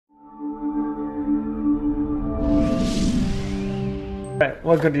Alright,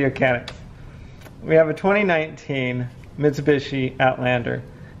 welcome to YOUCANIC. We have a 2019 Mitsubishi Outlander,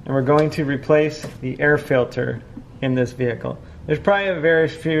 and we're going to replace the air filter in this vehicle. There's probably a very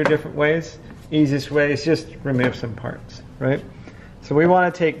few different ways. Easiest way is just remove some parts, right? So we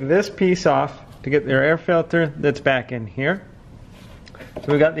want to take this piece off to get their air filter that's back in here.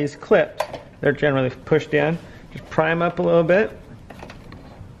 So we got these clips. They're generally pushed in. Just pry them up a little bit,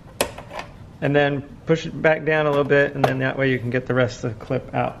 and then push it back down a little bit, and then that way you can get the rest of the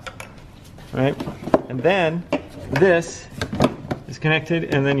clip out, right? And then this is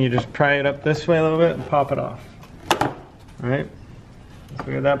connected, and then you just pry it up this way a little bit and pop it off, right? So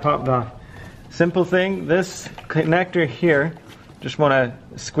we got that popped off. Simple thing, this connector here, just want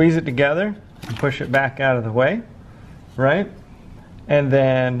to squeeze it together and push it back out of the way, right? And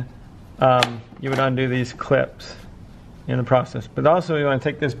then you would undo these clips in the process. But also we want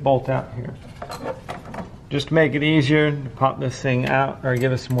to take this bolt out here, just to make it easier to pop this thing out or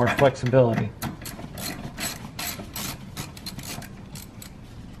give us some more flexibility.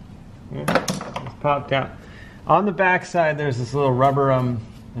 It's popped out. On the back side there's this little rubber,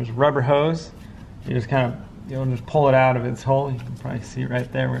 there's a rubber hose. You just kind of, you'll just pull it out of its hole. You can probably see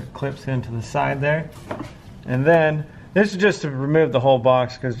right there where it clips into the side there. And then this is just to remove the whole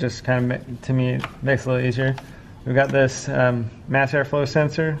box, because just kind of, to me, it makes it a little easier. We've got this mass airflow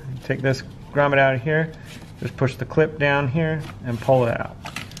sensor. You take this grommet out of here, just push the clip down here and pull it out.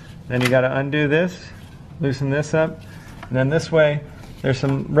 Then you got to undo this, loosen this up, and then this way there's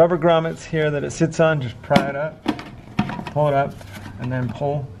some rubber grommets here that it sits on. Just pry it up, pull it up, and then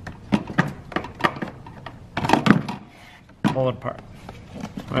pull it apart.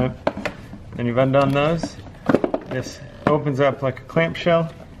 Right? Then you've undone those. This opens up like a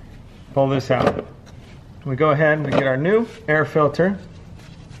clamshell. Pull this out. We go ahead and we get our new air filter.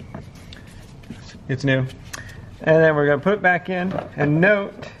 It's new. And then we're going to put it back in, and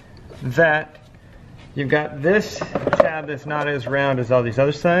note that you've got this tab that's not as round as all these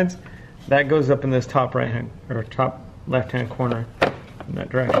other sides. That goes up in this top right hand or top left hand corner in that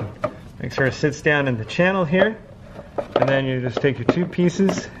direction. Make sure it sits down in the channel here, and then you just take your two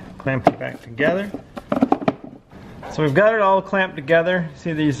pieces, clamp it back together. So we've got it all clamped together.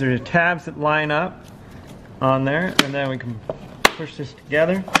 See, these are the tabs that line up on there, and then we can push this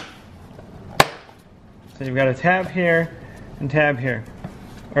together. So you've got a tab here and tab here,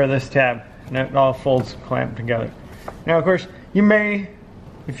 or this tab, and it all folds clamped together. Now, of course, you may,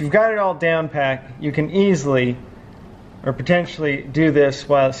 if you've got it all down packed, you can easily or potentially do this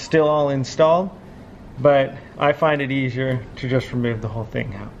while it's still all installed, but I find it easier to just remove the whole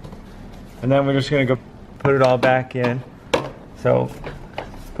thing out. And then we're just going to go put it all back in. So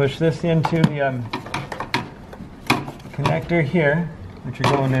push this into the connector here, which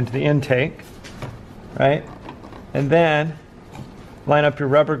are going into the intake, right? And then line up your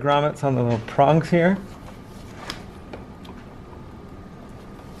rubber grommets on the little prongs here.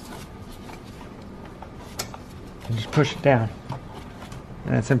 And just push it down,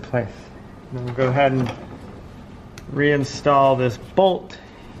 and it's in place. Then we'll go ahead and reinstall this bolt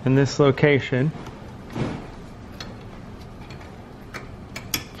in this location.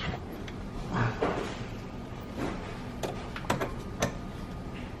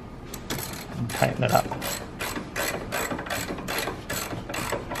 And tighten it up.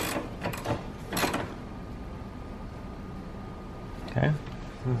 Okay,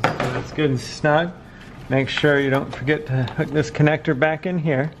 so that's good and snug. Make sure you don't forget to hook this connector back in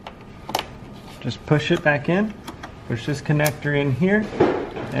here. Just push it back in, push this connector in here,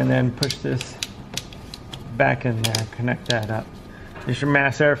 and then push this back in there, connect that up. There's your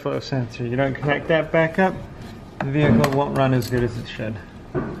mass airflow sensor. You don't connect that back up, the vehicle won't run as good as it should.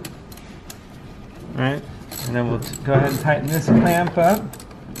 Alright, and then we'll go ahead and tighten this clamp up.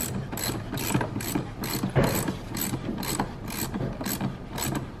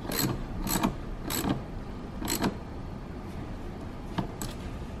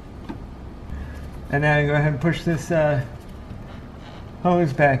 And now you go ahead and push this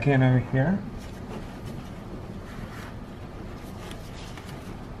hose back in over here.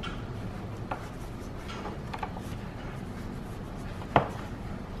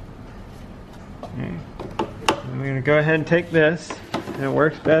 Okay. And we're going to go ahead and take this, and it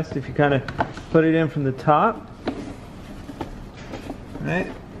works best if you kind of put it in from the top,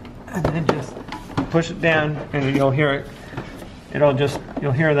 right? And then just push it down, and you'll hear it.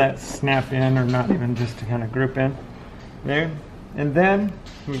 You'll hear that snap in, or not even, just to kind of group in there. And then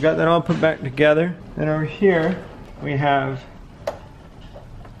we've got that all put back together. Then over here we have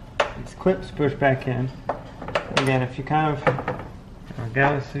these clips pushed back in. Again, if you kind of, there we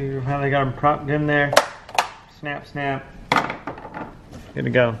go, see how they got them propped in there. Snap, snap. good to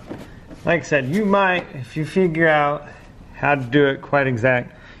go. Like I said, you might, if you figure out how to do it quite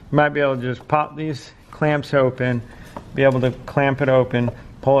exact, you might be able to just pop these clamps open, be able to clamp it open,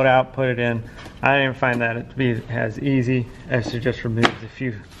 pull it out, put it in. I didn't find that to be as easy as to just remove the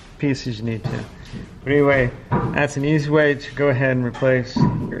few pieces you need to. But anyway, that's an easy way to go ahead and replace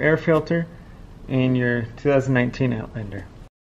your air filter and your 2019 Outlander.